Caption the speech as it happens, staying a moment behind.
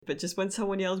But just when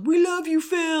someone yells, "We love you,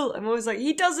 Phil," I'm always like,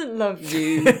 he doesn't love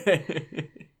you.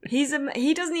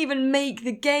 He doesn't even make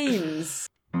the games.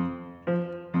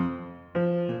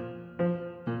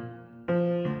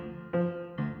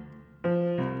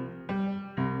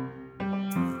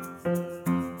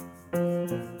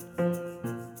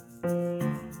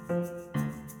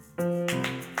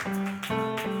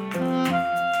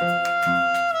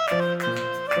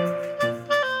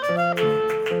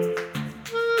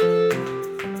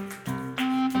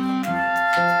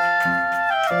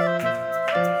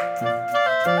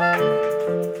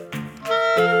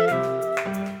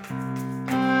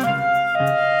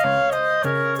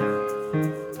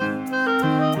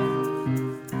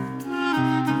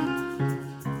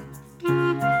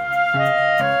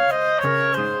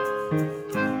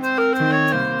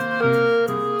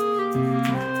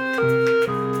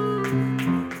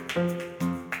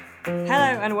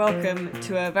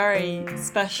 To a very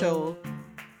special,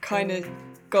 kind of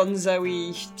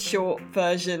gonzo-y short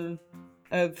version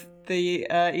of the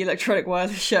Electronic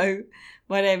Wireless Show.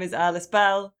 My name is Alice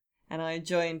Bell, and I'm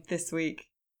joined this week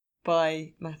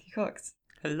by Matthew Cox.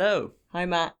 Hello. Hi,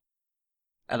 Matt.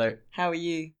 Hello. How are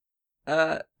you?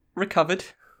 Recovered.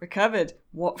 Recovered?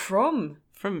 What from?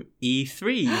 From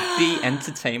E3, the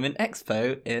Entertainment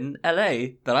Expo in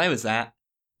LA that I was at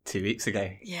 2 weeks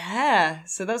ago. Yeah,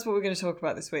 so that's what we're going to talk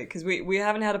about this week, because we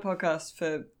haven't had a podcast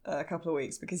for a couple of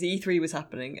weeks because E3 was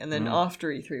happening, and then after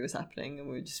E3 was happening, and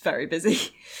we were just very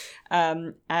busy.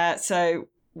 So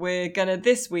we're going to,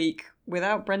 this week,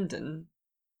 without Brendan,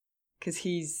 because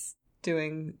he's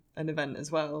doing an event as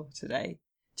well today,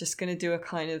 just going to do a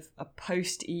kind of a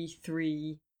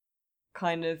post-E3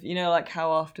 kind of, you know, like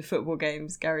how after football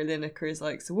games, Gary Lineker is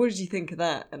like, so what did you think of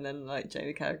that? And then like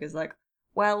Jamie Carragher's like,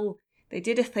 well, they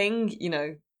did a thing, you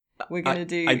know, we're going to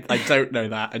do... I don't know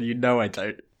that, and you know I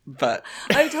don't, but...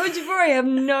 I told you before, I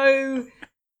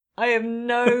have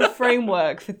no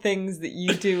framework for things that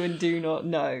you do and do not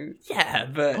know. Yeah,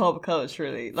 but... Pop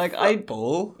culturally. Like,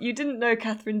 football? You didn't know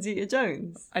Catherine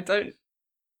Zeta-Jones? I don't...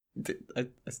 I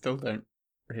still don't,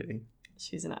 really.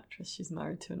 She's an actress. She's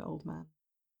married to an old man.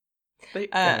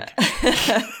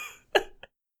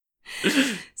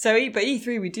 So, but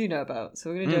E3 we do know about, so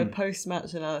we're going to do a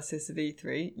post-match analysis of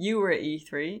E3. You were at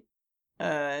E3.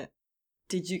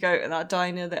 Did you go to that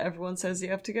diner that everyone says you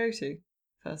have to go to,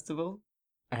 first of all?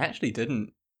 I actually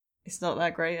didn't. It's not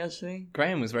that great, actually.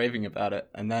 Graham was raving about it,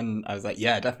 and then I was like,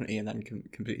 yeah, definitely, and then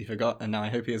completely forgot, and now I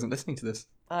hope he isn't listening to this.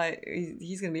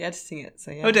 He's going to be editing it,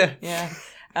 so yeah. Oh dear. Yeah.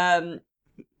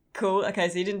 Cool. Okay,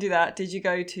 so you didn't do that. Did you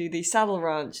go to the Saddle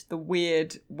Ranch, the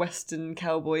weird Western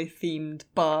cowboy-themed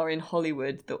bar in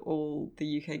Hollywood that all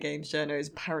the UK games journos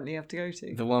apparently have to go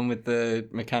to? The one with the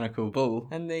mechanical bull?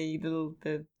 And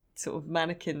the sort of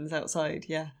mannequins outside,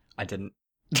 yeah. I didn't.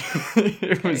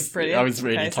 Brilliant. I was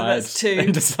really tired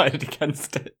and decided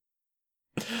against it.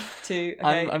 2.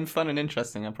 Okay. I'm fun and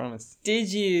interesting, I promise.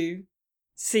 Did you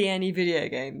see any video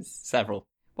games? Several.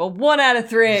 Well, 1 out of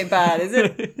 3 ain't bad, is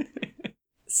it?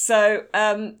 So,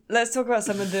 let's talk about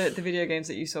some of the video games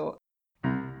that you saw.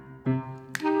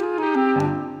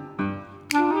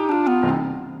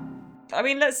 I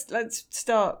mean, let's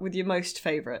start with your most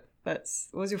favourite. What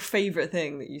was your favourite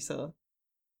thing that you saw?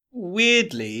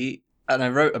 Weirdly, and I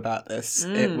wrote about this,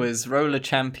 it was Roller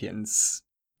Champions,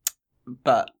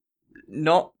 but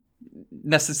not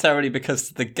necessarily because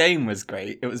the game was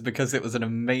great. It was because it was an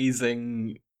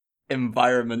amazing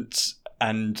environment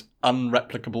and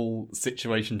unreplicable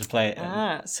situation to play it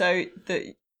in. So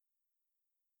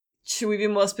should we be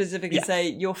more specific and say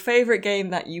your favourite game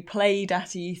that you played at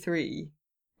E3?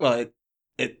 Well,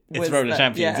 it's Roller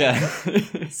Champions,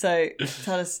 yeah. So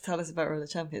tell us about Roller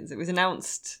Champions. It was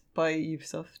announced by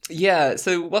Ubisoft. Yeah,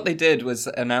 so what they did was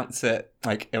announce it,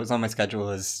 like it was on my schedule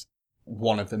as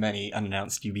one of the many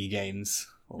unannounced UB games,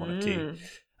 or one of 2.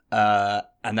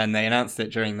 And then they announced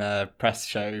it during the press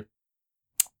show.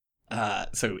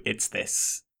 So it's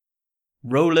this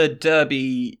roller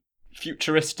derby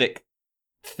futuristic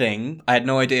thing. I had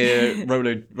no idea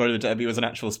roller derby was an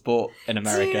actual sport in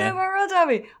America. Do you know about roller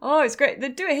derby? Oh, it's great. They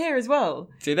do it here as well.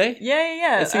 Do they?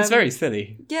 Yeah. It seems very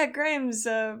silly. Yeah, Graham's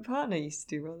partner used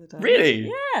to do roller derby.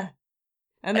 Really? Yeah.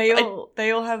 And they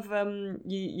all have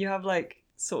you have like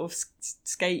sort of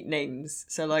skate names.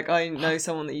 So like I know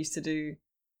someone that used to do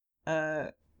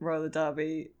roller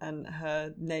derby, and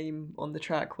her name on the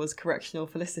track was Correctional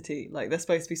Felicity. Like they're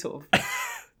supposed to be sort of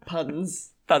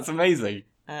puns. That's amazing.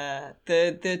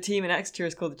 The team in Exeter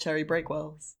is called the Cherry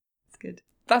Breakwells. It's good.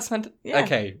 That's fantastic. Yeah.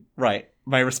 Okay, right.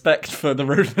 My respect for the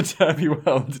roller derby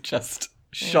world just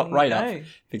shot right up.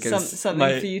 Because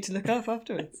something for you to look up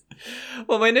afterwards.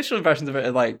 Well, my initial impressions of it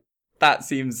are like, that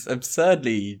seems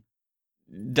absurdly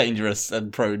dangerous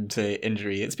and prone to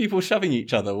injury. It's people shoving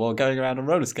each other while going around on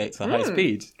roller skates at high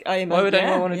speed. Why would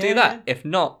anyone want to do that if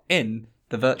not in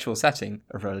the virtual setting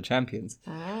of Roller Champions?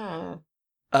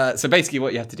 So basically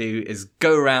what you have to do is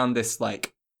go around this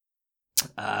like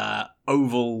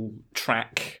oval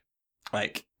track,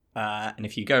 like and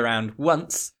if you go around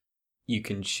once you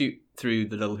can shoot through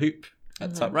the little hoop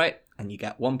at the top right and you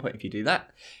get 1 point if you do that.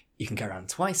 You can go around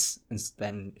twice, and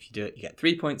then if you do it, you get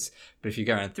 3 points. But if you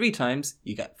go around 3 times,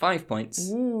 you get 5 points,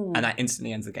 and that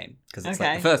instantly ends the game. Because it's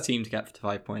like the first team to get to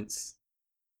 5 points,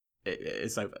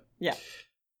 it's over. Yeah.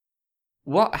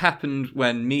 What happened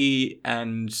when me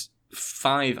and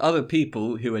 5 other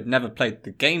people who had never played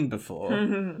the game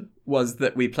before was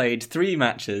that we played 3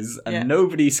 matches, and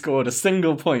nobody scored a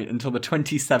single point until the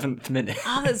 27th minute.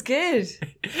 Oh, that's good.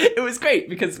 It was great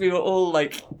because we were all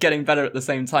like getting better at the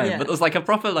same time, but there was like a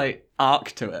proper like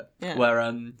arc to it where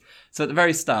so at the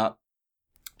very start,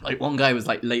 like one guy was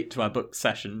like late to our book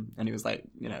session and he was like,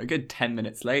 you know, a good 10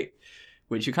 minutes late,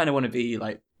 which you kind of want to be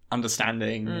like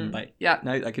understanding and like, yeah,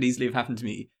 no, that could easily have happened to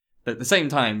me. But at the same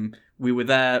time, we were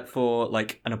there for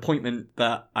like an appointment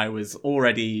that I was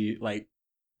already like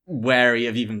wary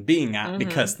of even being at,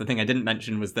 because the thing I didn't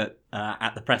mention was that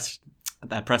at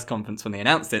their press conference when they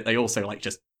announced it, they also like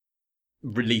just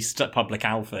released a public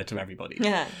alpha to everybody.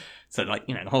 Yeah. So like,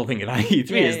 you know, the whole thing about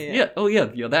E3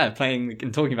 is you're there playing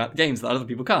and talking about the games that other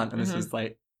people can't. And this was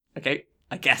like, okay,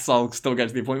 I guess I'll still go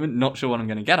to the appointment, not sure what I'm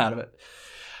going to get out of it.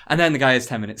 And then the guy is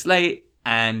 10 minutes late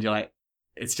and you're like,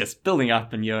 it's just building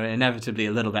up and you're inevitably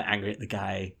a little bit angry at the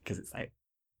guy because it's like,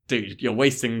 dude, you're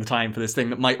wasting the time for this thing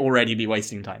that might already be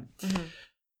wasting time.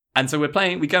 And so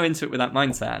we go into it with that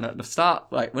mindset. And at the start,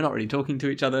 like, we're not really talking to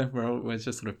each other. We're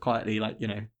just sort of quietly, like, you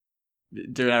know,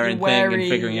 doing our own thing and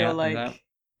figuring it out.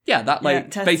 Yeah, that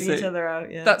like testing each other out.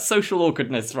 Yeah, that social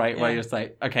awkwardness, right? Where you're just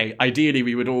like, okay, ideally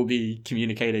we would all be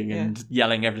communicating and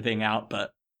yelling everything out,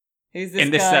 but who's this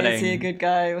in this guy? setting, Is he a good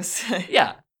guy?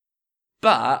 Yeah,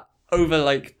 but over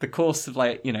like the course of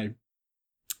like, you know,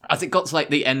 as it got to like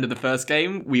the end of the first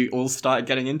game, we all started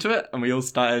getting into it, and we all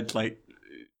started like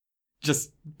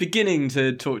just beginning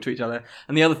to talk to each other.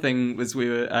 And the other thing was we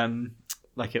were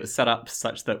like, it was set up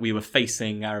such that we were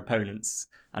facing our opponents,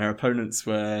 and our opponents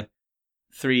were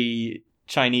 3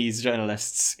 Chinese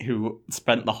journalists who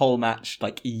spent the whole match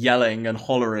like yelling and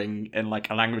hollering in like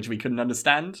a language we couldn't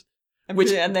understand.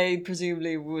 And they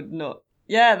presumably would not.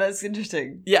 Yeah, that's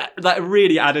interesting. Yeah, that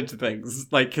really added to things.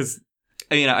 Like, because,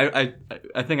 you know,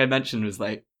 I think I mentioned was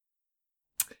like,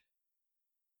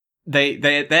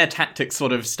 their tactics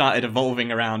sort of started evolving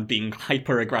around being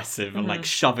hyper aggressive and like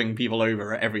shoving people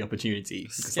over at every opportunity.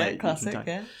 Yeah,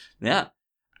 classic. Yeah.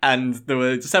 And there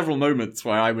were several moments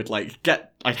where I would like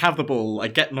I'd have the ball,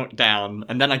 I'd get knocked down,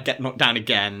 and then I'd get knocked down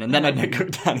again, and then I'd get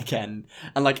knocked down again.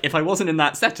 And like, if I wasn't in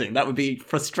that setting, that would be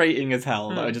frustrating as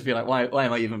hell. That would just be like, why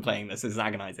am I even playing this? This is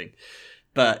agonizing.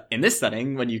 But in this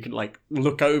setting, when you can like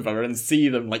look over and see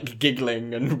them like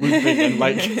giggling and whooping and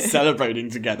like celebrating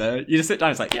together, you just sit down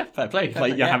and it's like, yeah, fair play.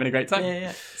 Like, you're having a great time.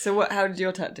 Yeah. So how did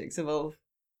your tactics evolve?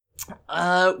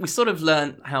 We sort of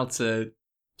learned how to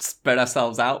spread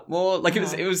ourselves out more. Like, it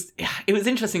was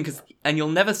interesting because, and you'll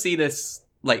never see this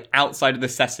like outside of the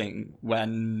setting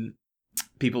when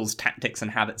people's tactics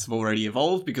and habits have already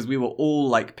evolved, because we were all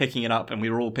like picking it up and we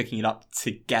were all picking it up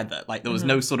together. Like, there was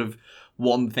no sort of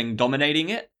one thing dominating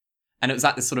it. And it was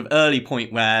at this sort of early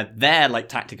point where their like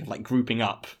tactic of like grouping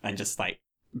up and just like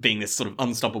being this sort of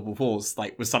unstoppable force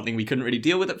like was something we couldn't really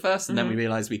deal with at first. And then we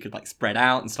realized we could like spread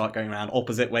out and start going around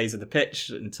opposite ways of the pitch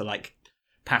and to like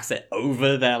pass it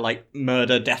over their like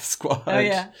murder death squad. Oh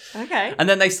yeah. Okay. And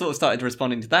then they sort of started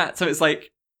responding to that. So it's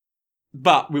like,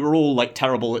 but we were all like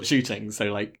terrible at shooting.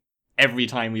 So like every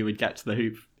time we would get to the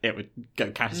hoop, it would go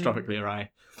catastrophically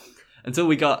awry.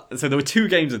 Until so there were 2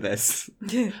 games of this.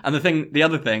 And the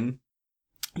other thing,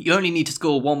 you only need to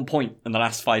score 1 point in the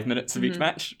last 5 minutes of each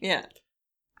match. Yeah.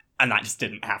 And that just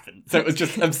didn't happen. So it was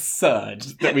just absurd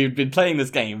that we'd been playing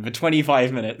this game for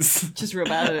 25 minutes. Just real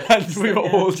bad at it. And we were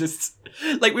all just,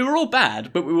 like, we were all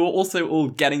bad, but we were also all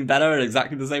getting better at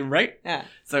exactly the same rate. Yeah.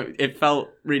 So it felt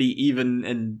really even,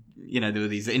 and, you know, there were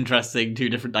these interesting 2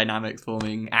 different dynamics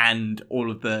forming, and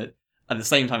all of at the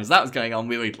same time as that was going on,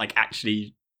 we were, like,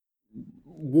 actually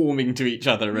warming to each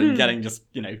other and getting just,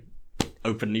 you know,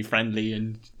 openly friendly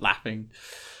and laughing.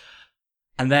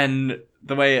 And then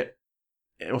the way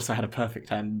it also had a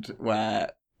perfect end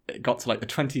where it got to like the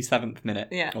 27th minute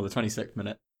or the 26th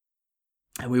minute,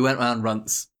 and we went round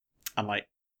once and like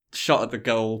shot at the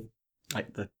goal,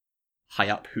 like the high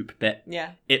up hoop bit.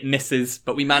 Yeah. It misses,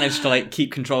 but we manage to like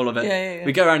keep control of it. Yeah.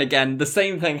 We go around again. The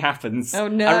same thing happens. Oh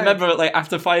no! I remember like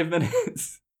after 5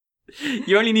 minutes,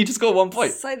 you only need to score 1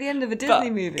 point. It's like the end of a Disney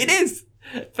But movie. It is.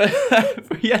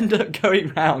 But we end up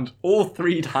going round all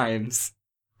 3 times.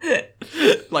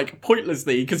 Like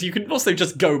pointlessly, because you can also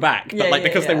just go back, but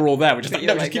because they were all there, we're just like,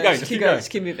 no, just keep going, just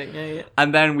keep moving. Yeah.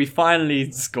 And then we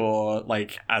finally score,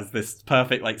 like, as this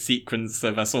perfect like sequence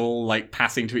of us all like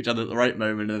passing to each other at the right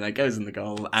moment, and it goes in the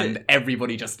goal, and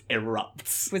everybody just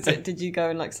erupts. Did you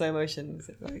go in like slow motion? Is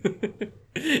it like,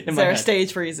 is there a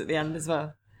stage freeze at the end as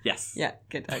well? Yes. Yeah,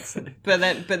 good, excellent. But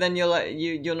then you're like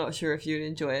you're not sure if you'd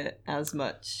enjoy it as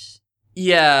much.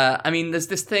 Yeah, I mean, there's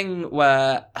this thing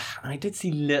where I did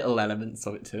see little elements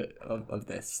of it of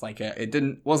this. Like, it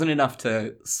wasn't enough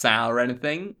to sour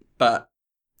anything, but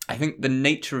I think the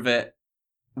nature of it,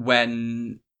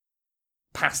 when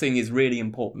passing is really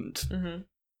important,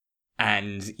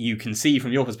 and you can see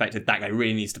from your perspective that guy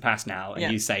really needs to pass now,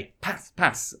 and you say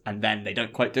pass, and then they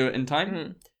don't quite do it in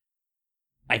time.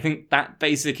 I think that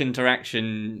basic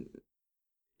interaction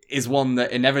is one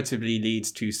that inevitably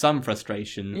leads to some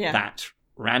frustration that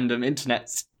random internet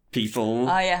people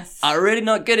are really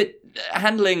not good at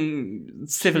handling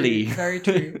civilly. Very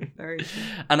true. Very true.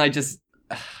 And I just,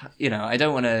 I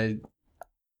don't want to...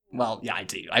 Well, yeah, I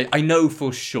do. I know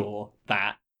for sure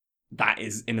that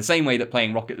is in the same way that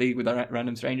playing Rocket League with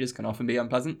random strangers can often be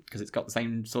unpleasant, because it's got the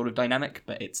same sort of dynamic,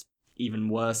 but it's even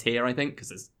worse here, I think, because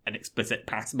there's an explicit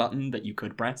pass button that you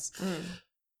could press.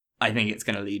 I think it's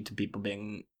going to lead to people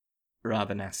being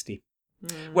rather nasty.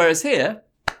 Whereas here,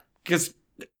 because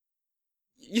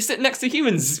you sit next to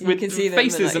humans with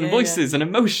faces and voices and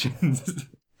emotions.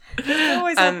 It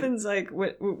always happens, like,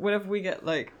 whenever we get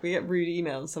rude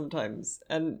emails sometimes,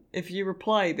 and if you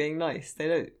reply being nice, they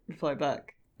don't reply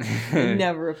back. They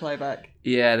never reply back.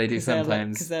 Yeah, they do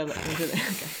sometimes. Because they're like,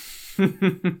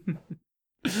 okay.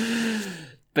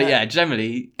 But yeah,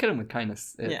 generally, kill them with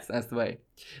kindness. That's the way.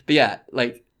 But yeah,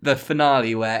 like, the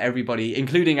finale where everybody,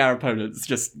 including our opponents,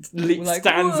 just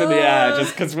stands in the air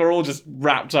just because we're all just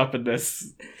wrapped up in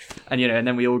this. And, and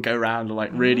then we all go around and,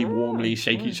 like, really warmly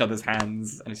shake each other's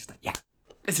hands. And it's just like, yeah,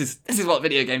 this is what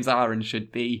video games are and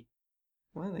should be.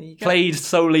 Well, there you go. Played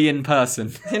solely in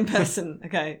person. In person.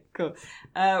 Okay, cool.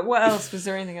 What else? Was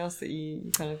there anything else that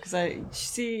you kind of... Because I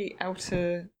see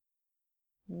Outer...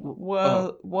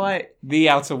 World... Why? The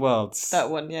Outer Worlds.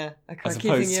 That one, yeah. I As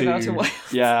keep thinking of Outer Wilds.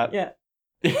 Yeah. Yeah.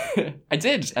 I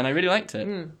did, and I really liked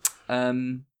it.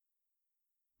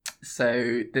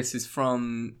 So this is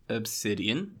from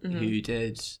Obsidian, who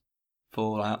did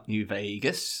Fallout New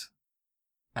Vegas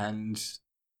and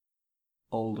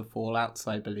older Fallouts,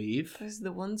 I believe. Those are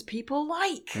the ones people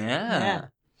like. Yeah.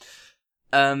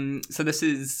 So this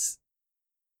is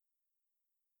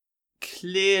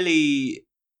clearly,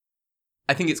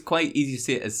 I think it's quite easy to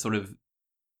see it as sort of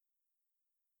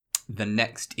the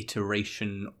next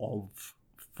iteration of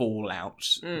Fallout,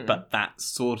 but that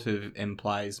sort of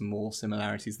implies more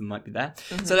similarities than might be there.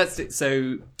 So that's it.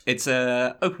 So it's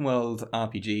a open world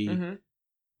RPG.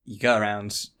 You go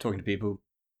around talking to people,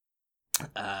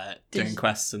 doing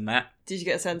quests and that. Did you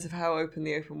get a sense of how open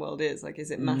the open world is? Like, is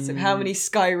it massive? How many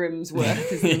Skyrims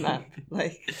worth is the map?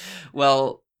 Like,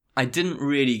 well, I didn't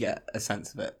really get a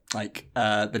sense of it. Like,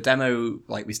 the demo,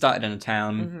 like, we started in a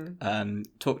town,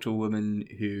 talked to a woman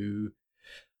who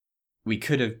we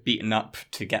could have beaten up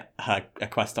to get a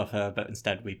quest off her, but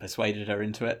instead we persuaded her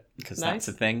into it, because that's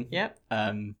a thing. Yep.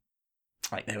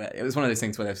 Like, it was one of those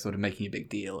things where they're sort of making a big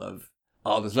deal of,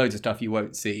 there's loads of stuff you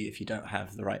won't see if you don't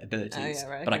have the right abilities.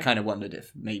 But I kind of wondered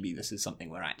if maybe this is something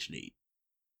where actually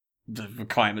the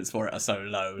requirements for it are so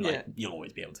low, like, you'll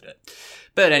always be able to do it.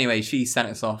 But anyway, she sent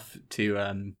us off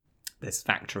to this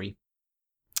factory.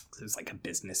 So it's like a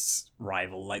business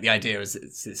rival. Like, the idea is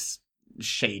it's this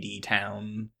shady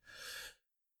town.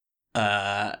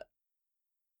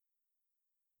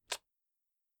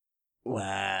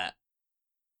 Where...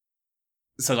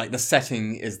 So, like, the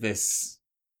setting is this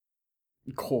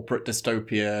corporate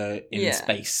dystopia in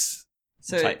space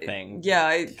type thing.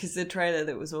 Yeah, because the trailer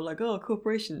that was all like,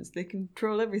 corporations, they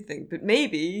control everything. But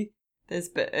maybe there's...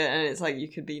 And it's like, you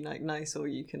could be, like, nice, or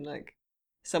you can, like...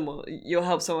 You'll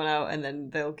help someone out, and then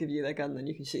they'll give you their gun, then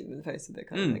you can shoot them in the face with it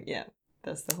kind of thing. Yeah,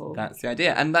 that's the whole... That's the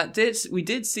idea. And we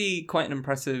did see quite an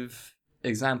impressive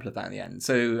example of that in the end.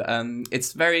 So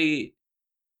it's very...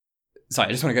 Sorry,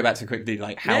 I just want to go back to quickly,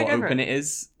 like, how open it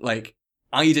is. Like,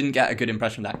 I didn't get a good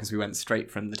impression of that because we went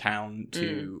straight from the town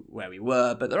to where we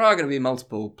were, but there are going to be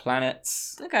multiple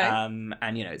planets. Okay. And,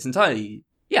 it's entirely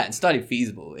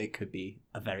feasible. It could be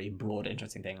a very broad,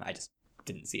 interesting thing. I just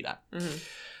didn't see that.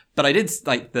 But I did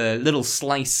like the little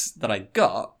slice that I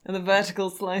got. And the vertical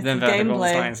slice The of vertical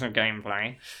gameplay. slice of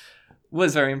gameplay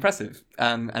was very impressive,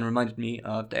 and reminded me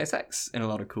of Deus Ex in a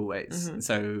lot of cool ways. Mhm.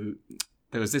 So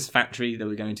there was this factory that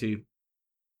we're going to.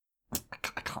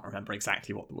 I can't remember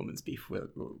exactly what the woman's beef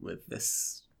with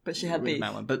this. But she had with beef.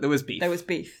 that one, but there was beef. There was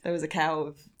beef. There was a cow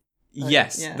of...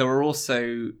 Yes, yeah. there were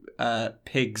also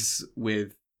pigs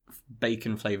with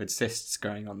bacon-flavoured cysts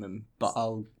growing on them, but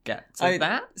I'll get to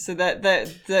that. So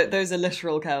those are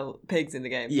literal cow pigs in the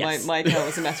game. Yes. My cow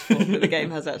was a metaphor, but the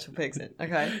game has actual pigs in.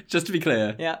 Okay. Just to be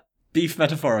clear, Yeah. beef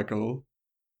metaphorical,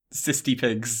 cysty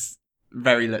pigs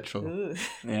very literal. Ooh.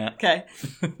 Yeah. Okay.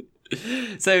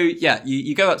 So yeah,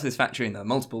 you go up to this factory and there are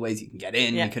multiple ways you can get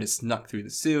in. Yeah. We could have snuck through the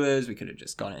sewers, we could have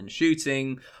just gone in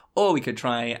shooting, or we could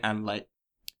try and like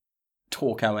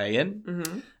talk our way in.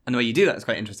 Mm-hmm. And the way you do that is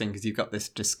quite interesting because you've got this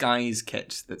disguise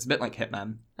kit that's a bit like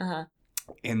Hitman Uh-huh.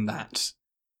 in that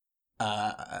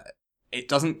it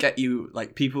doesn't get you,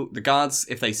 like, people, the guards,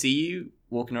 if they see you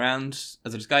walking around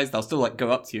as a disguise, they'll still like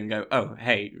go up to you and go, oh,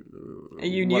 hey, Are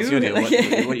you what's new? your deal?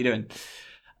 What are you doing?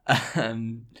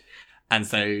 And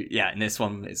so, yeah, in this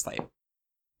one, it's like,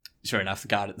 sure enough, the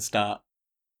guard at the start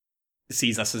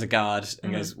sees us as a guard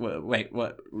and goes, wait,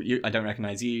 what? I don't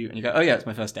recognize you. And you go, oh, yeah, it's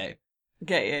my first day.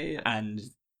 Okay, yeah. And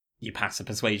you pass a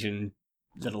persuasion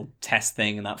little test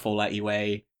thing and that Fallout-y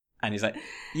way. And he's like,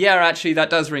 yeah, actually, that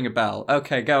does ring a bell.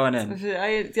 Okay, go on in.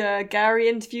 Gary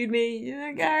interviewed me.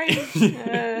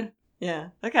 Gary? Yeah.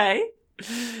 Okay.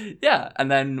 Yeah,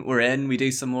 and then we're in, we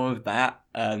do some more of that,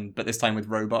 but this time with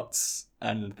robots,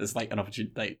 and there's like an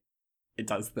opportunity, like, it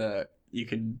does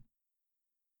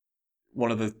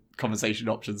one of the conversation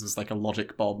options was like a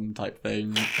logic bomb type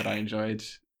thing that I enjoyed.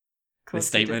 The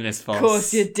statement is false. Of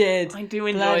course you did. I do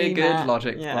enjoy Bloody a good Matt.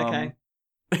 logic Yeah, bomb. okay.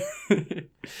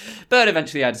 But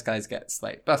eventually our disguise gets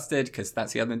like busted, because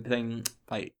that's the other thing,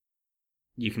 like,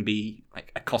 you can be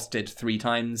like accosted 3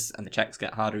 times and the checks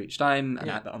get harder each time, and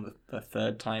on the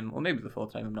 3rd time, or maybe the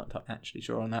 4th time, I'm not actually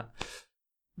sure on that,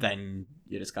 then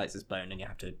your disguise is blown and you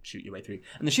have to shoot your way through.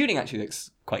 And the shooting actually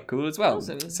looks quite cool as well.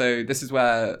 Awesome. So this is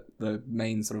where the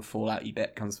main sort of Fallout-y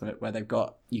bit comes from it, where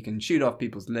you can shoot off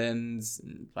people's limbs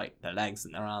and like their legs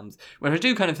and their arms, which I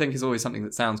do kind of think is always something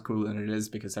that sounds cooler than it is,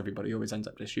 because everybody always ends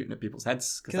up just shooting at people's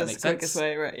heads, because that makes sense. That's the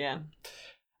quickest way, right?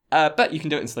 Yeah. But you can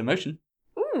do it in slow motion.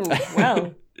 Ooh,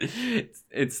 well.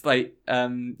 It's like,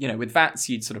 with VATS,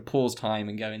 you'd sort of pause time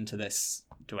and go into this,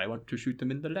 do I want to shoot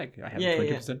them in the leg? I have a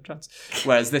 20% chance.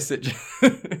 Whereas this,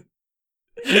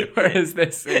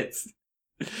 it's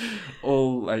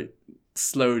all like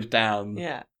slowed down.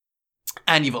 Yeah.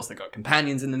 And you've also got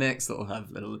companions in the mix that will have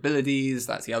little abilities.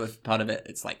 That's the other part of it.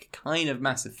 It's like kind of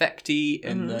Mass Effect-y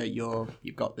in that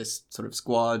you've got this sort of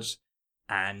squad,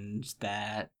 and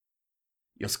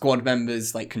your squad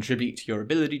members like contribute to your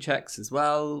ability checks as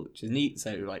well, which is neat.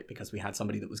 So like, because we had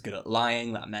somebody that was good at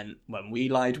lying, that meant when we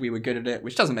lied we were good at it,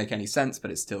 which doesn't make any sense, but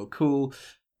it's still cool.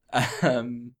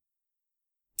 And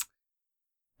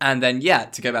then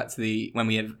to go back to when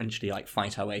we eventually like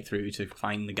fight our way through to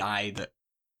find the guy that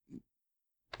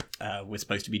we're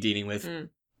supposed to be dealing with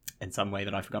in some way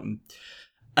that I've forgotten.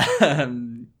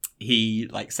 He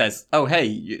like says, oh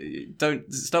hey,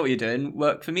 don't stop what you're doing,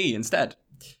 work for me instead.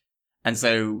 And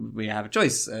so we have a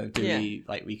choice.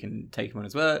 We can take him on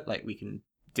his word, like we can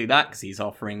do that because he's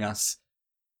offering us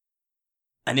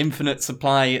an infinite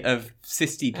supply of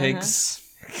cysty pigs,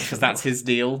 because that's his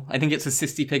deal. I think it's a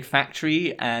cysty pig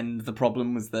factory, and the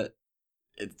problem was that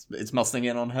it's muscling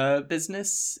in on her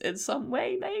business in some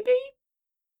way, maybe?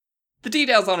 The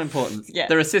details aren't important. Yeah.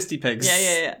 There are cysty pigs.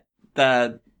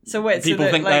 Yeah. So wait, people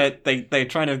so think they're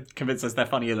trying to convince us they're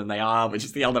funnier than they are, which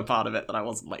is the other part of it that I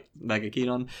wasn't like mega keen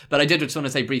on. But I did just want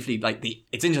to say briefly, like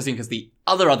it's interesting because the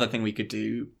other thing we could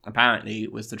do apparently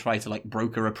was to try to like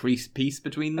broker a peace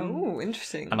between them. Oh,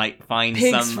 interesting. And like find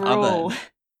Pigs some rule. other.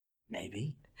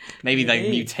 Maybe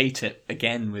they mutate it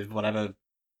again with whatever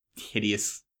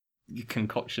hideous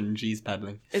concoction she's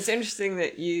peddling. It's interesting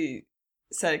that you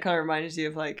said it kind of reminded you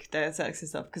of like Deus Ex and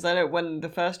stuff, because I know when the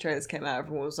first trailers came out,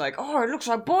 everyone was like, oh, it looks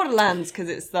like Borderlands, because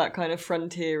it's that kind of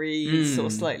frontier-y, sort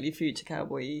of slightly future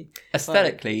cowboy-y.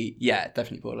 Aesthetically, yeah,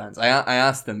 definitely Borderlands. I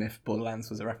asked them if Borderlands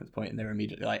was a reference point, and they were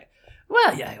immediately like,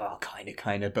 well, yeah, well, kind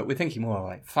of, but we're thinking more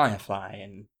like Firefly,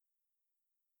 and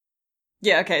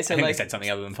yeah, okay, so I think like they said something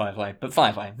other than Firefly, but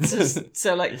Firefly.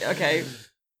 so like, okay,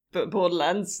 but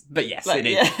Borderlands. But yes, like, it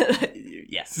is.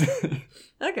 Yes.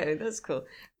 Okay, that's cool.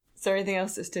 Is there anything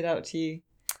else that stood out to you?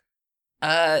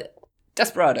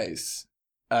 Desperados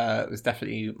was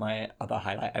definitely my other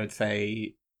highlight. I would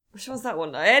say Which one's that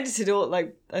one? I edited all,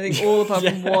 I think all apart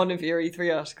from Yeah. one of your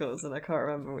E3 articles, and I can't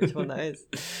remember which one that is.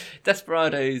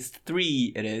 Desperados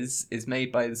 3, it is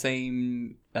made by the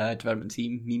same development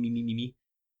team,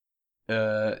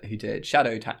 who did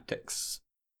Shadow Tactics,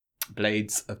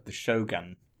 Blades of the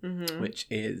Shogun, which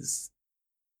is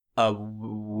a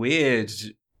weird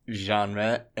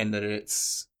genre in that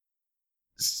it's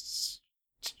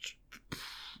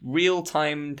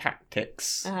real-time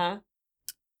tactics. Uh-huh.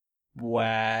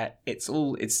 Where it's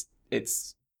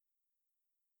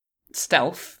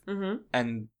stealth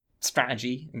and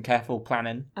strategy and careful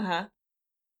planning. Uh-huh.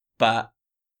 But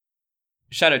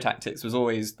Shadow Tactics was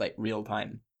always like real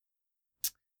time.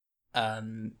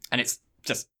 And it's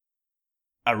just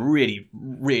a really,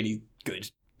 really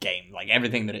good game. Like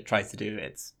everything that it tries to do,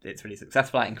 it's really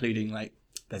successful at, including like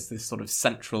there's this sort of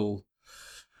central,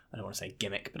 I don't want to say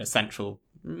gimmick, but a central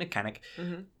mechanic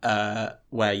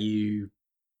where you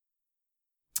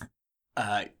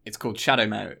it's called shadow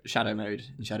mode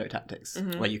in Shadow Tactics,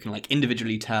 where you can like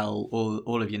individually tell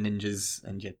all of your ninjas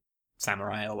and your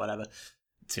samurai or whatever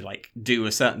to like do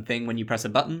a certain thing when you press a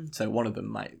button. So one of them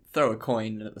might throw a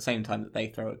coin, and at the same time that they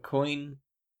throw a coin,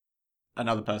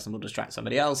 another person will distract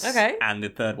somebody else. Okay. And the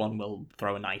third one will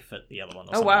throw a knife at the other one. Or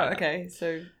Oh something wow! like that.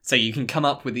 Okay, so you can come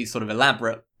up with these sort of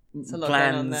elaborate There's a lot going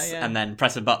on plans, there, yeah. and then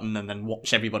press a button, and then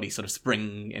watch everybody sort of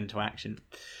spring into action.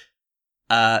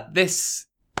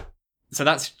 So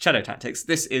that's Shadow Tactics.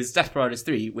 This is Desperados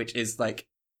 3, which is like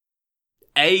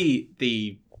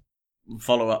the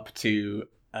follow-up to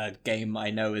a game I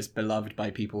know is beloved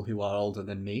by people who are older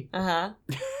than me. uh-huh.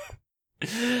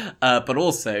 But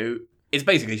also, it's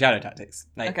basically Shadow Tactics.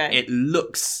 Like, Okay. It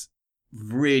looks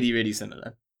really, really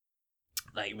similar.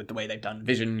 Like, with the way they've done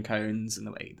vision cones and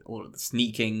the way all of the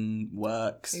sneaking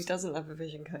works. Who doesn't love a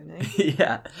vision cone, eh?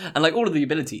 Yeah. And, like, all of the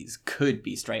abilities could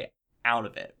be straight out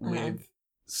of it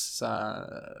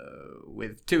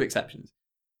with two exceptions.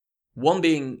 One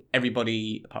being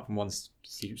everybody, apart from one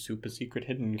super secret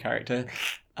hidden character,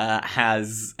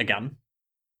 has a gun.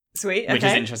 Sweet, okay. Which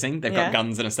is interesting. They've got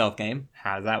guns in a stealth game.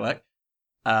 How does that work?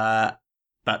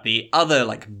 But the other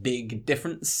like big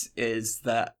difference is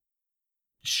that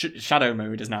Shadow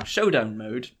mode is now Showdown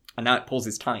mode, and now it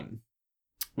pauses time,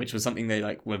 which was something they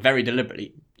like were very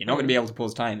deliberately. You're not going to be able to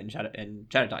pause time in Shadow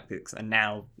Tactics, and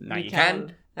now you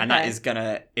can. And that is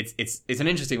gonna. It's an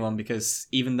interesting one because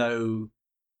even though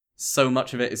so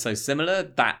much of it is so similar,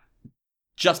 that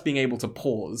just being able to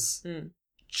pause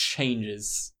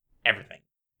changes everything.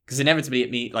 Because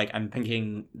inevitably, I'm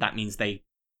thinking that means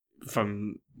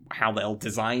from how they'll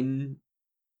design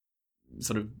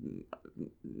sort of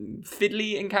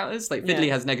fiddly encounters. Like, fiddly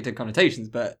has negative connotations,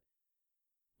 but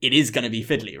it is going to be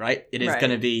fiddly, right? It is going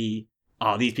to be,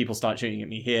 these people start shooting at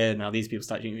me here, now these people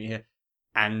start shooting at me here.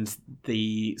 And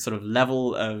the sort of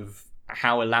level of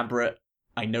how elaborate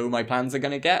I know my plans are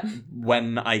going to get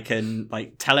when I can,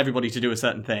 like, tell everybody to do a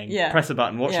certain thing, press a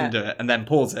button, watch them do it, and then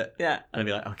pause it. Yeah. And I'll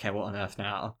be like, okay, what on earth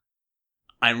now?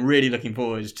 I'm really looking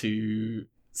forward to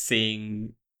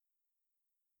seeing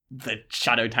the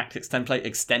Shadow Tactics template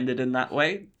extended in that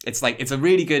way. It's a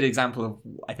really good example of,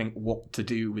 I think, what to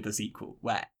do with a sequel,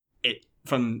 where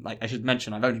I should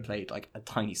mention, I've only played, like, a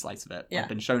tiny slice of it. Yeah. I've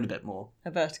been shown a bit more.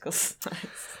 A vertical slice.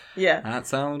 Yeah.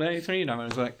 That's how A3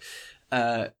 demos work.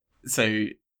 So,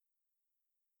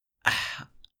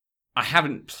 I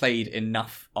haven't played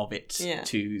enough of it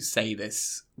to say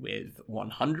this with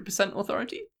 100%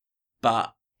 authority,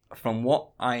 but from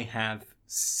what I have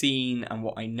seen and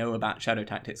what I know about Shadow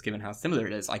Tactics, given how similar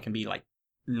it is, I can be like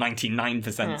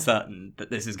 99% certain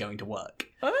that this is going to work.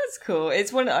 Oh, that's cool.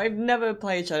 It's I've never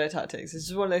played Shadow Tactics. It's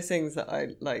just one of those things that I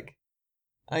like.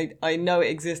 I know it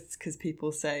exists because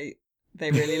people say they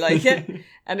really like it,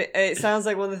 and it sounds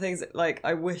like one of the things that, like,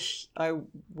 I wish I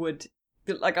would.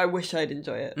 Like, I wish I'd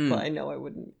enjoy it, but I know I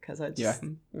wouldn't because I just...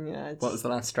 Yeah. What was the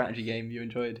last strategy game you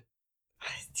enjoyed?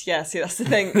 Yeah, see, that's the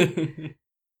thing.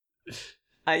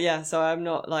 So I'm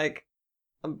not, like...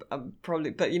 I'm probably...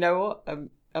 But you know what?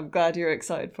 I'm glad you're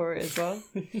excited for it as well.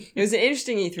 It was an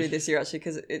interesting E3 this year, actually,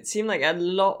 because it seemed like a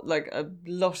lot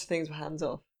of things were hands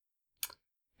off.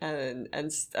 And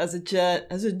as a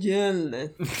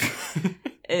journalist,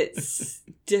 it's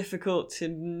difficult to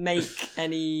make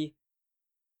any...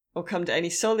 or come to any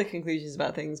solid conclusions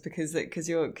about things because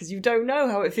you don't know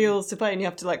how it feels to play, and you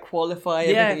have to like qualify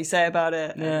everything you say about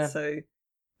it. Yeah. And so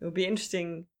it'll be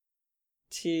interesting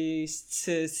to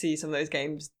see some of those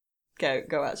games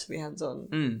go actually hands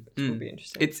on. It'll be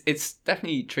interesting. It's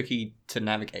definitely tricky to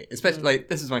navigate, especially like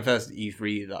this is my first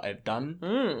E3 that I've done,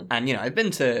 and I've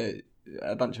been to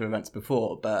a bunch of events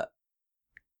before, but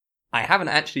I haven't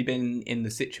actually been in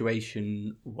the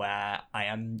situation where I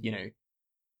am,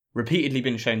 repeatedly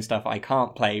been shown stuff I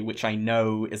can't play, which I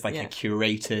know is like Yeah. a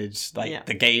curated, like Yeah.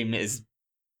 the game is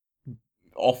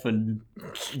often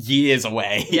years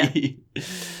away. Yeah.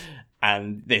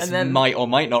 And this And then- might or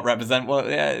might not represent what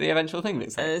the eventual thing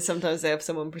looks like. Sometimes they have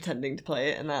someone pretending to play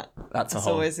it, and That's that's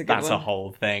always a good that's one. a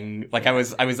whole thing. Like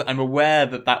I'm aware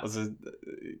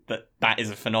that is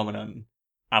a phenomenon.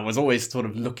 I was always sort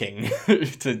of looking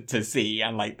to see,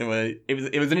 and like it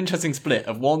was an interesting split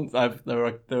of one.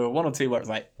 There were one or two where it's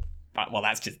like, well,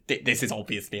 this is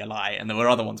obviously a lie, and there were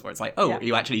other ones where it's like, oh, Yeah.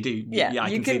 you actually do. Yeah, I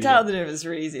you can see can tell that it was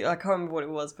really easy. I can't remember what it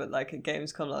was, but like at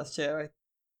Gamescom last year,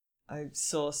 I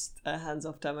sourced a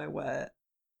hands-off demo where,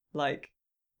 like,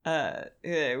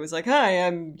 it was like, hi,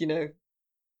 I'm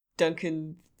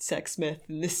Duncan Sexsmith,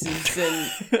 and this is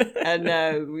and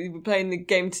we were playing the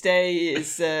game today.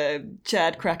 Is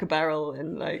Chad Cracker Barrel,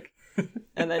 and like,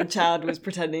 and then Chad was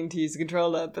pretending to use the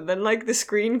controller, but then like the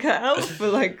screen cut out for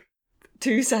like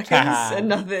 2 seconds, and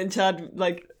nothing. And Chad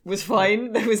like was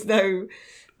fine. There was no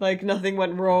like nothing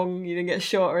went wrong. You didn't get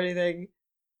shot or anything.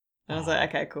 And I was like,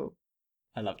 okay, cool.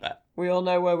 I love that. We all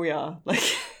know where we are. Like,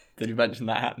 Did you mention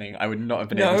that happening? I would not have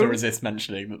been No. able to resist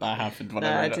mentioning that happened when no,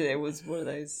 I I read did. it. It was one of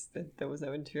those. There was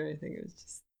no interview or anything. It was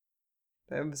just.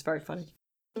 But it was very funny.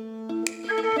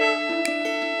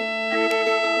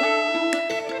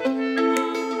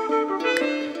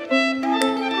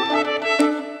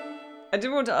 I did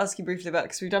want to ask you briefly about,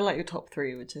 because we've done like your top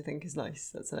 3, which I think is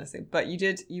nice. That's a nice thing. But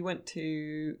you went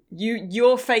to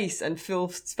your face and Phil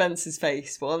Spencer's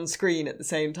face were on screen at the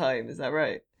same time. Is that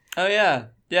right? Oh yeah.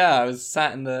 I was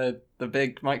sat in the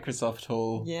big Microsoft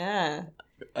hall. Yeah.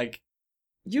 Like,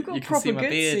 You got You can see proper my good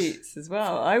beard. seats as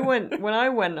well. I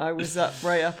was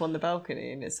right up on the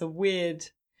balcony, and it's a weird.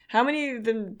 How many of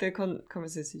the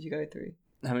conferences did you go through?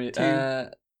 how many? 2.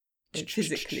 Like,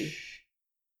 physically?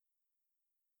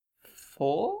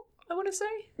 4, I want to say.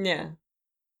 Yeah.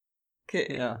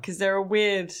 Yeah. Because they're a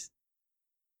weird.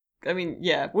 I mean,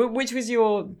 yeah. Which was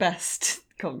your best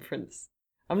conference?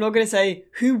 I'm not going to say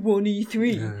who won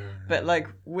E3, but like,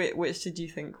 which did you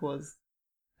think was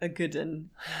a good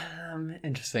one?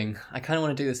 Interesting. I kind of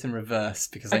want to do this in reverse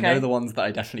because I Okay. know the ones that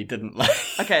I definitely didn't like.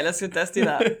 Okay, let's do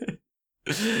that.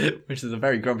 Which is a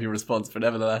very grumpy response, but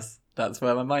nevertheless, that's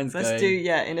where my mind's Let's going.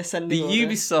 do in ascending The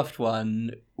order. Ubisoft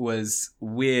one was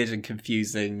weird and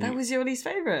confusing. That was your least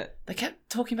favourite. They kept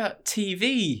talking about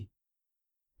TV,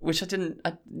 which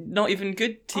not even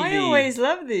good TV. I always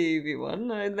love the Ubi one.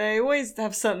 They always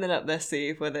have something up their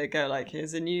sleeve where they go like,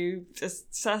 here's a new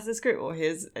Assassin's Creed, or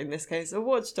here's, in this case, a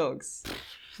Watch Dogs.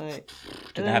 Like,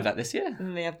 Did they have that this year? And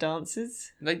then they have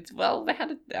dances. They had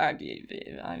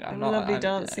I'm not, lovely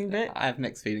dancing bit. I have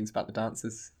mixed feelings about the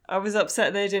dances. I was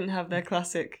upset they didn't have their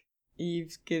classic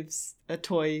Eve gives a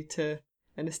toy to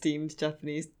an esteemed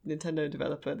Japanese Nintendo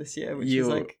developer this year, which is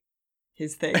like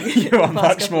his thing. You are the past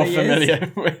much couple more of years.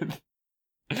 familiar with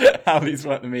how these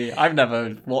work than me. I've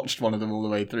never watched one of them all the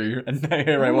way through, and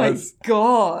here I Oh my was.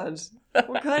 god!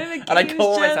 What kind of a And I games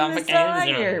call myself a journalist are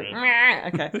games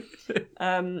you?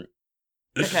 Okay.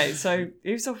 Okay, so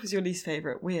Ubisoft was your least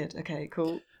favourite. Weird. Okay,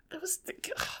 cool.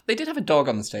 They did have a dog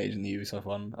on the stage in the Ubisoft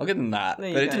one. I'll give them that. There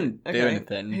you But it go. didn't do Okay.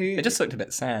 anything. Who- It just looked a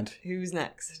bit sad. Who's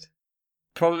next?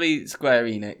 Probably Square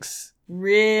Enix.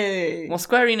 Really? Well,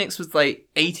 Square Enix was like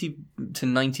 80 to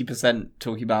 90%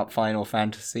 talking about Final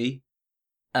Fantasy.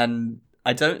 And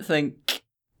I don't think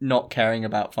not caring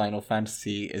about Final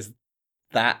Fantasy is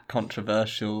that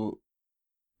controversial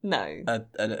No.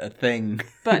 a thing.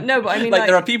 But no, but I mean, like,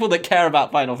 there are people that care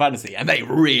about Final Fantasy, and they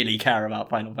really care about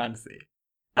Final Fantasy.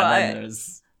 And But then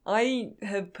there's... I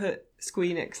have put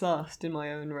Squeenix last in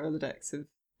my own Rolodex of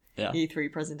Yeah. E3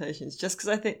 presentations, just because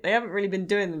I think they haven't really been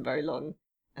doing them very long,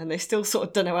 and they still sort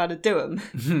of don't know how to do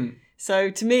them. So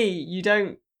to me, you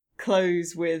don't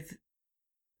close with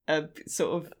a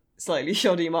sort of slightly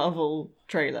shoddy Marvel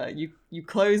trailer. You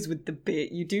close with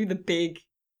you do the big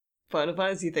Final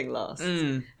Fantasy thing last,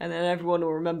 Mm. and then everyone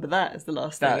will remember that as the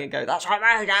last That- thing and go, "That's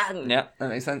right, again." Yeah, that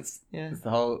makes sense. Yeah. It's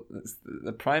it's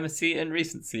the primacy and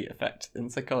recency effect in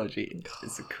psychology.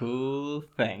 It's a cool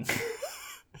thing.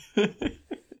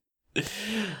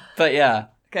 But yeah,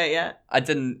 Okay, yeah. I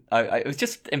didn't. It was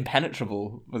just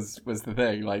impenetrable. Was the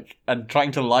thing, like, and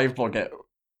trying to live blog it.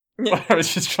 Yeah. I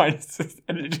was just trying to,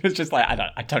 and it was just like I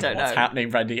don't know what's know. happening,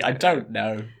 Brandy. I don't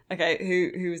know. Okay,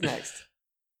 who was next?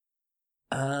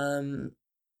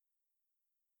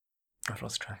 I've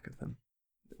lost track of them.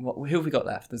 Who have we got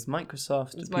left? There's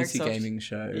Microsoft, There's the PC Microsoft, Gaming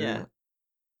Show. Yeah.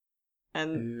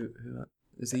 And Who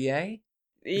is EA?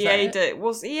 EA did.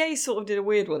 EA sort of did a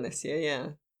weird one this year, yeah.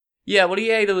 Yeah, well,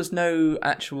 EA, there was no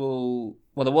actual...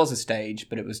 Well, there was a stage,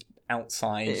 but it was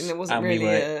outside. And it wasn't and really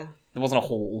there wasn't a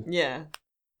hall. Yeah.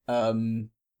 Um,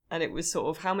 And it was sort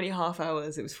of, how many half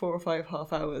hours? It was 4 or 5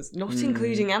 half hours, not Mm.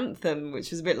 including Anthem,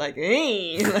 which was a bit like,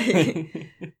 like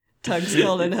tugs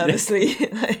Colin nervously.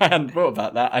 I hadn't thought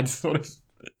about that.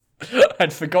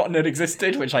 I'd forgotten it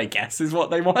existed, which I guess is what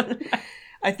they want.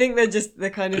 I think they're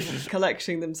kind of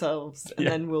collecting themselves, and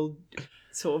then we'll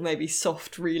sort of maybe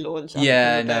soft relaunch.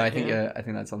 Yeah, no, I think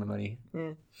that's on the money.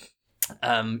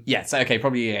 Yeah. So okay,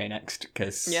 probably EA next,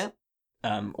 because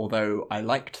although I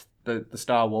liked the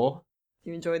Star War.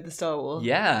 You enjoyed the Star Wars?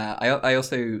 Yeah, I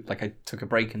also I took a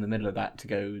break in the middle of that to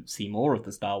go see more of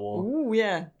the Star War. Ooh,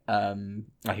 yeah. I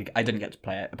didn't get to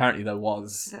play it. Apparently there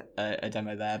was a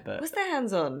demo there, but was there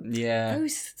hands on? Yeah.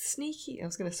 Those sneaky. I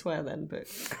was going to swear then, but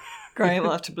Graham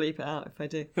will have to bleep it out if I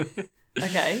do.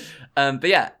 Okay. But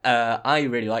yeah, I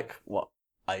really like what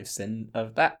I've seen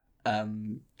of that.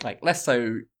 Less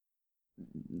so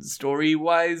story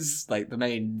wise. Like the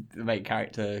main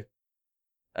character,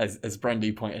 as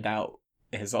Brendy pointed out,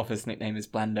 his office nickname is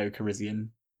Blando Calrissian.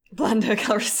 Blando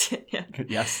Calrissian, yeah.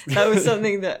 Yes. That was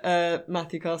something that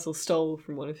Matthew Castle stole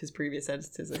from one of his previous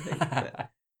editors, I think. But,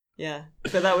 yeah.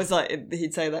 But that was like,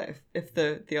 he'd say that if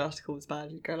the article was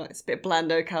bad, he'd go like, it's a bit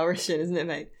Blando Calrissian, isn't it,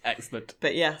 mate? Excellent.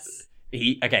 But yes.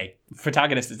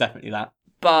 Protagonist is definitely that.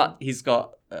 But he's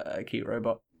got a cute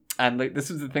robot. And this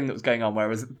was the thing that was going on where I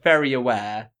was very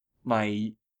aware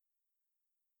my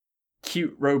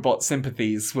cute robot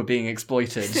sympathies were being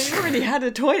exploited. They already had a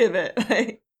toy of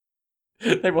it.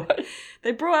 They what?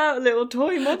 They brought out a little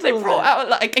toy model. They brought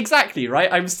out exactly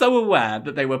right. I'm so aware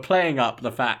that they were playing up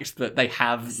the fact that they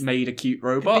have made a cute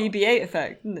robot. The BB-8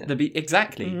 effect, isn't it?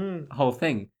 Exactly. The whole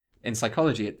thing in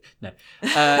psychology. No.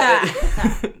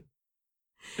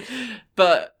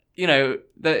 But there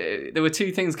were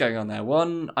two things going on there.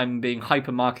 One, I'm being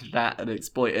hyper marketed at and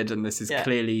exploited, and this is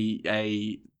clearly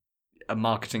a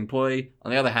marketing ploy.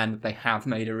 On the other hand, they have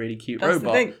made a really cute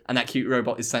robot, and that cute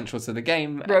robot is central to the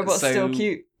game. Robot's still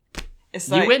cute. It's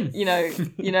like, you win.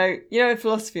 You know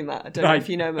philosophy, Matt. I don't know if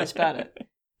you know much about it,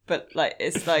 but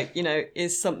it's like,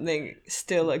 is something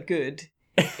still a good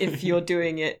if you're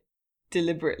doing it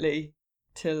deliberately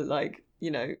to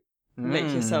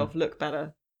make yourself look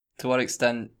better? To what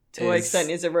extent?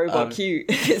 Is a robot cute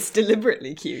if it's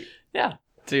deliberately cute? Yeah.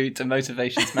 Do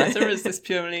motivations matter? Is this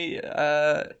purely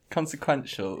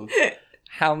consequential?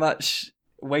 How much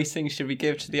weighting should we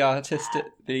give to the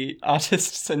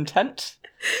artist's intent?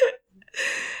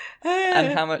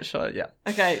 And how much?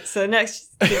 Okay, so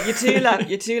next, your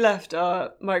two left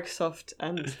are Microsoft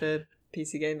and the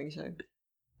PC Gaming Show.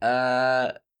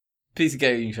 PC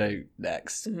Gaming Show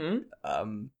next.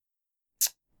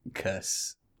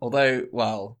 Because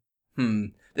although,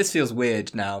 this feels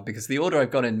weird now because the order I've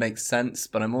gone in makes sense,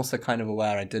 but I'm also kind of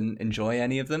aware I didn't enjoy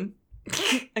any of them.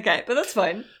 Okay, but that's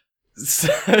fine. So,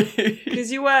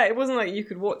 because it wasn't like you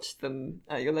could watch them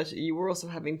at your leisure. You were also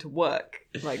having to work,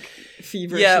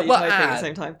 feverishly typing at the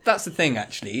same time. That's the thing,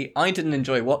 actually. I didn't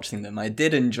enjoy watching them. I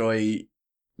did enjoy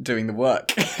doing the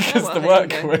work. Because the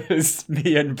work was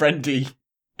me and Brendy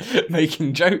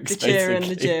making jokes, the cheer and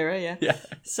the Jira, yeah.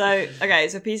 So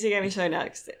PC Gaming Show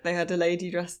next. They had a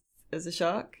lady dressed as a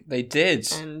shark. They did.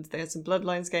 And they had some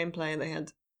Bloodlines gameplay, and they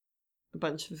had a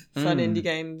bunch of fun indie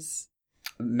games.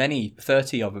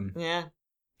 30 of them. Yeah.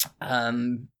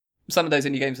 Some of those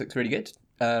indie games looked really good.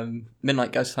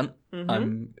 Midnight Ghost Hunt,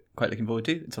 I'm quite looking forward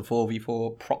to. It's a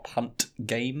 4v4 prop hunt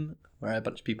game where a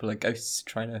bunch of people are ghosts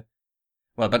a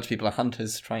bunch of people are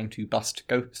hunters trying to bust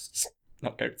ghosts,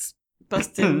 not goats.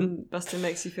 Busting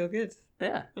makes you feel good.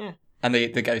 Yeah. Yeah. And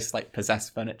the ghosts possess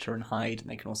furniture and hide, and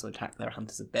they can also attack their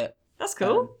hunters a bit. That's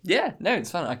cool.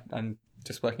 It's fun. I'm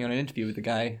just working on an interview with the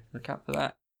guy. Look out for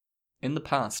that. In the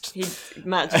past.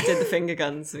 Matt just did the finger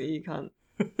guns, so you can't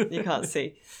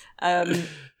see. All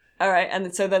right,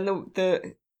 and so then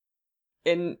the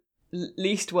in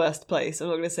least worst place. I'm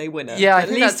not going to say winner. Yeah, I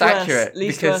think that's accurate.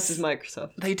 Least worst is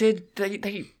Microsoft.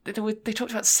 They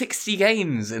talked about 60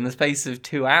 games in the space of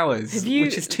 2 hours,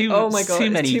 which is too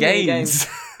many games.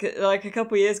 Like a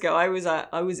couple of years ago, I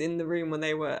was in the room when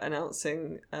they were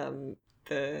announcing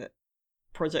the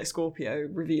Project Scorpio,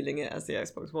 revealing it as the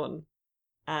Xbox One.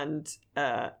 And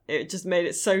it just made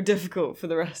it so difficult for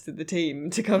the rest of the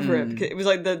team to cover it, because it was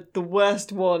like the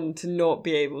worst one to not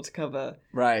be able to cover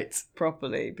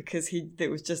properly, because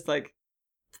it was just like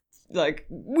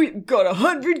we've got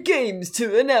 100 games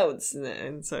to announce,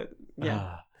 and so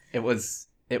it was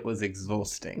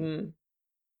exhausting.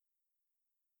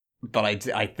 But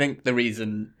I think the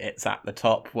reason it's at the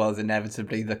top was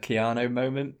inevitably the Keanu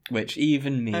moment, which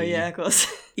even me, Oh yeah, of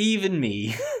course. even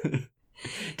me,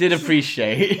 did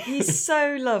appreciate. He's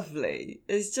so lovely.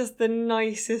 It's just the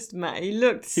nicest man. He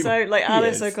looked He so, like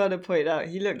Alice is. O'Connor pointed out,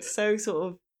 he looked so sort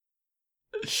of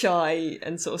shy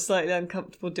and sort of slightly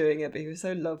uncomfortable doing it, but he was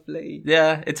so lovely.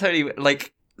 Yeah, it totally,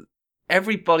 like,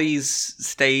 everybody's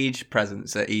stage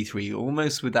presence at E3,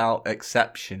 almost without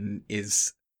exception,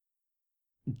 is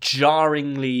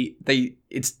jarringly,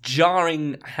 it's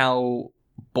jarring how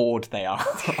bored they are.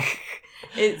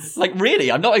 It's Like,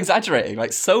 really, I'm not exaggerating.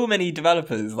 Like, so many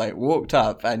developers, like, walked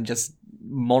up and just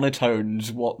monotoned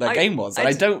what their game was. And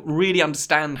I don't really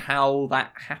understand how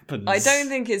that happens. I don't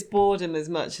think it's boredom as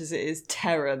much as it is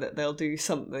terror that they'll do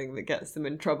something that gets them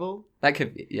in trouble. That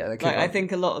could be, yeah, that could Like, be. I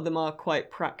think a lot of them are quite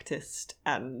practiced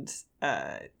and,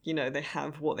 they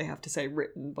have what they have to say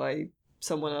written by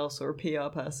someone else or a PR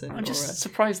person. I'm just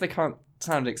surprised they can't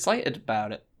sound excited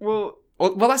about it. Well,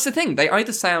 Well, that's the thing. They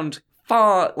either sound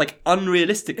far, like,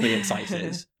 unrealistically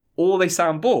excited, or they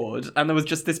sound bored, and there was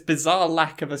just this bizarre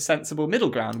lack of a sensible middle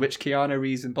ground, which Keanu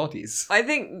Reeves embodies. I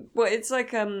think, it's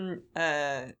like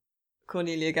Cornelia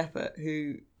Geppert,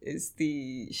 who is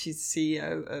she's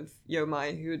CEO of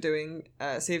Yomai, who are doing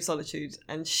Sea of Solitude,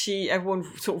 and everyone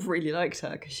sort of really liked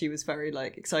her because she was very,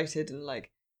 like, excited and,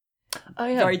 like,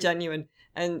 very genuine.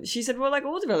 And she said, well, like,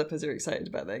 all developers are excited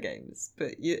about their games,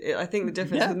 but I think the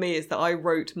difference with me is that I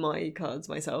wrote my cards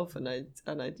myself, and I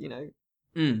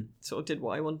sort of did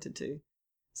what I wanted to.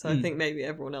 So I think maybe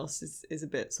everyone else is a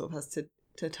bit sort of has to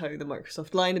toe the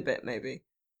Microsoft line a bit, maybe.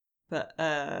 But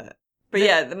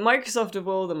yeah, the Microsoft of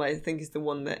all of them, I think, is the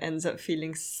one that ends up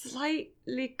feeling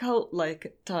slightly cult-like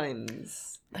at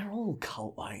times. They're all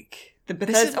cult-like. The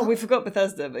Bethesda. We forgot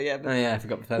Bethesda, but yeah. Oh yeah, I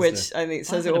forgot Bethesda. Which I think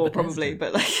says it all, probably.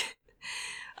 But like,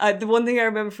 the one thing I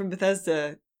remember from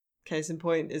Bethesda, case in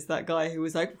point, is that guy who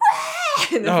was like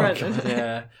in the front. God,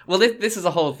 yeah. Well, this is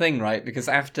a whole thing, right? Because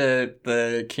after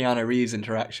the Keanu Reeves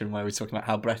interaction, where we were talking about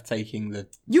how breathtaking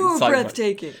you're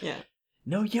breathtaking, yeah.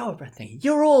 No, you're breathtaking.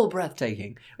 You're all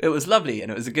breathtaking. It was lovely,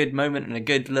 and it was a good moment and a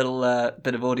good little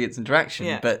bit of audience interaction.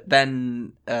 Yeah. But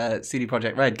then CD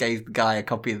Projekt Red gave the guy a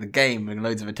copy of the game and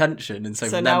loads of attention, and so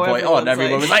from that point on,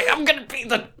 everyone was like, I'm going to be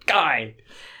the guy!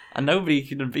 And nobody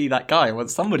can be that guy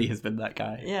once somebody has been that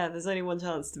guy. Yeah, there's only one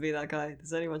chance to be that guy.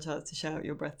 There's only one chance to shout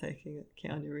you're breathtaking at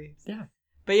Keanu Reeves. Yeah.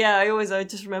 But yeah, I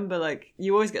just remember, like,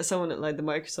 you always get someone at, like, the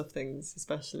Microsoft things,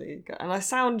 especially. And I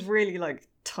sound really, like,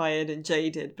 tired and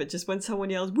jaded, but just when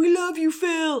someone yells, "We love you,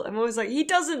 Phil!" I'm always like, he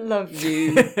doesn't love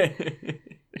you.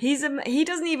 He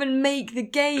doesn't even make the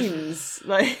games.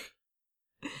 Like,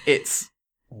 it's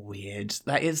weird.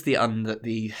 That is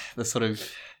the sort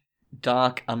of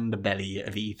dark underbelly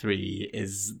of E3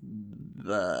 is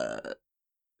the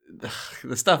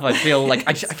stuff I feel like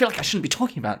I feel like I shouldn't be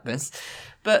talking about this,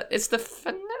 but it's the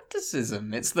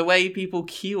fanaticism. It's the way people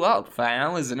queue up for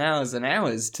hours and hours and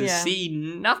hours to see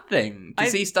nothing, to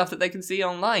see stuff that they can see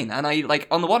online. And I, like,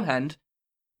 on the one hand,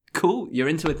 cool, you're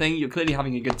into a thing, you're clearly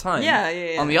having a good time.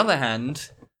 Yeah. On the other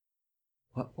hand,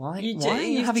 why are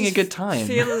you having a good time?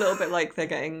 Feel a little bit like they're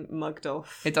getting mugged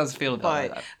off. It does feel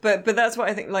like that. But that's what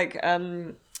I think, like,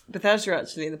 Bethesda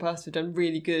actually in the past have done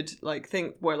really good, like,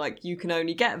 thing where, like, you can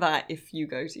only get that if you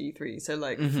go to E3. So,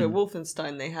 like, for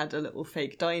Wolfenstein, they had a little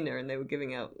fake diner and they were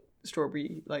giving out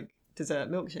strawberry, like, dessert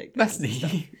milkshake. That's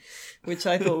neat. Which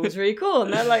I thought was really cool.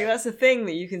 And that's a thing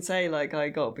that you can say, like, I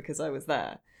got because I was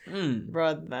there,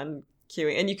 rather than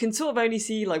queuing. And you can sort of only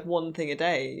see, like, one thing a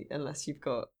day unless you've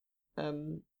got a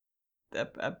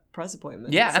press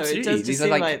appointment. Yeah, so absolutely. So it does just seem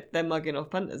like they're mugging off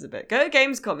punters a bit. Go to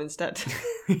Gamescom instead.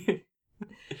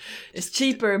 It's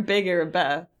cheaper and bigger and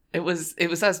better. I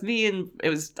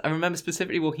remember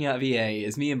specifically walking out of EA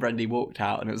as me and Brendy walked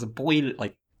out, and it was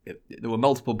there were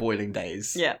multiple boiling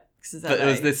days. Yeah. But it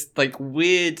was this, like,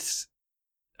 weird,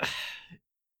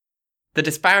 the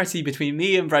disparity between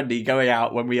me and Brendy going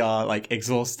out when we are, like,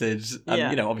 exhausted,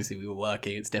 and, obviously we were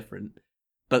working, it's different.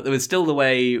 But there was still the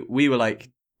way we were,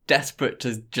 like, desperate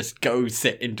to just go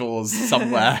sit indoors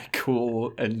somewhere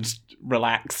cool and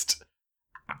relaxed,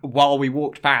 while we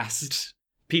walked past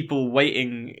people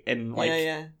waiting in, like,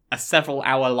 a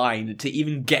several-hour line to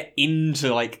even get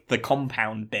into, like, the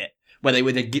compound bit, where they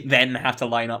would then have to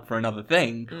line up for another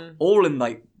thing, all in,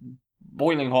 like,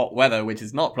 boiling hot weather, which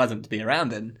is not pleasant to be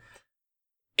around in.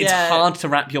 It's hard to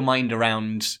wrap your mind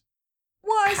around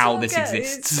how this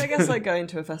exists. It's, I guess, like going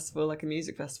to a festival, like a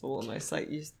music festival almost, like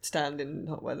you stand in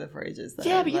hot weather for ages. There,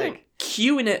 yeah, but you don't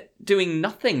queue in it doing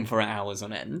nothing for hours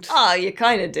on end. Oh, you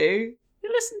kind of do.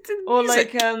 You listen to music. Or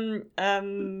like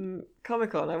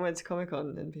Comic-Con. I went to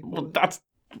Comic-Con and people... Well, that's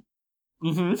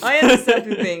Mm-hmm. I understand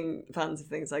people being fans of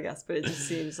things, I guess, but it just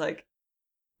seems like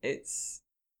it's.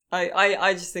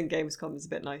 I just think Gamescom is a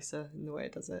bit nicer in the way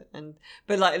it does it,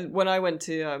 but like when I went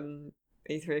to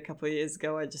E3 a couple of years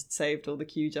ago, I just saved all the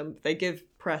queue jump. They give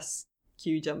press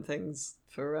queue jump things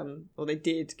for or they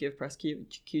did give press queue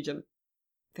jump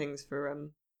things for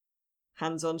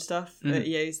hands-on stuff at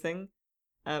EA's thing.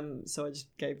 So I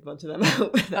just gave a bunch of them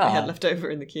out that I had left over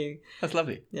in the queue. That's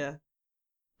lovely. Yeah.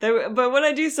 But when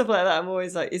I do stuff like that, I'm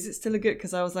always like, is it still a good?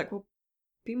 Because I was like, well,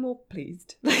 be more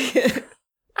pleased.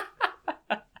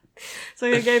 So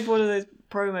I gave one of those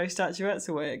promo statuettes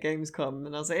away at Gamescom,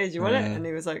 and I was like, hey, do you want it? And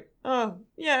he was like, oh,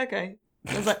 yeah, okay.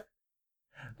 I was like,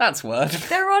 that's worth.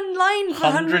 They're online for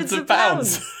hundreds of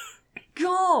pounds.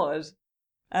 God.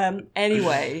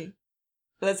 Anyway,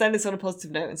 let's end this on a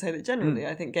positive note and say that generally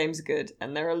I think games are good,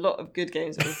 and there are a lot of good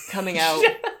games that are coming out.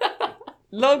 A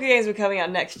lot of good games are coming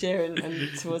out next year and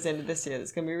towards the end of this year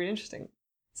that's going to be really interesting.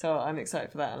 So I'm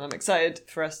excited for that, and I'm excited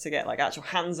for us to get like actual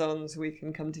hands-on so we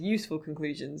can come to useful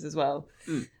conclusions as well.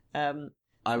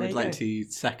 I would like to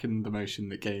second the motion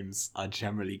that games are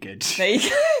generally good. There you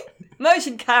go.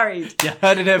 Motion carried. You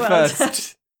heard it here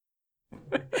first.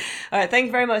 All right, thank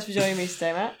you very much for joining me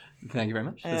today, Matt. Thank you very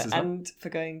much. And for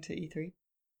going to E3.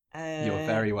 You're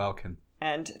very welcome.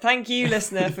 And thank you,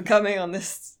 listener, for coming on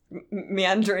this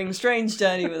meandering, strange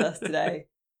journey with us today.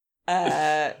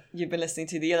 You've been listening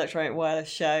to the Electronic Wireless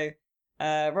Show,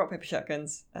 Rock Paper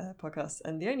Shotguns podcast,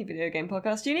 and the only video game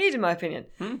podcast you need, in my opinion.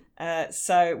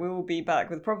 So we will be back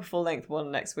with a proper full-length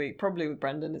one next week, probably with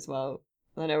Brendan as well.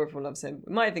 I know everyone loves him.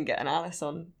 We might even get an Alice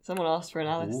on. Someone asked for an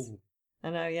Alice. Ooh. I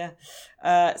know,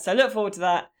 yeah. So look forward to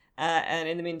that. And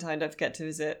in the meantime, don't forget to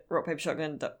visit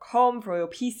rockpapershotgun.com for all your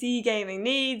PC gaming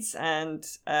needs, and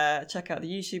check out the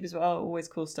YouTube as well. Always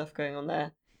cool stuff going on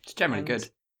there. It's generally good.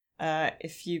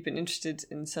 If you've been interested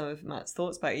in some of Matt's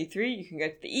thoughts about E3, you can go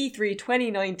to the E3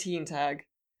 2019 tag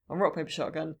on Rock Paper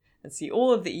Shotgun and see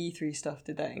all of the E3 stuff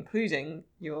did there, including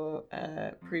your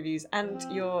previews and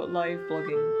your live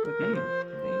blogging with me.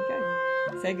 There you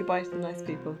go. Say goodbye to the nice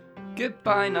people.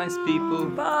 Goodbye, nice people.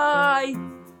 Bye!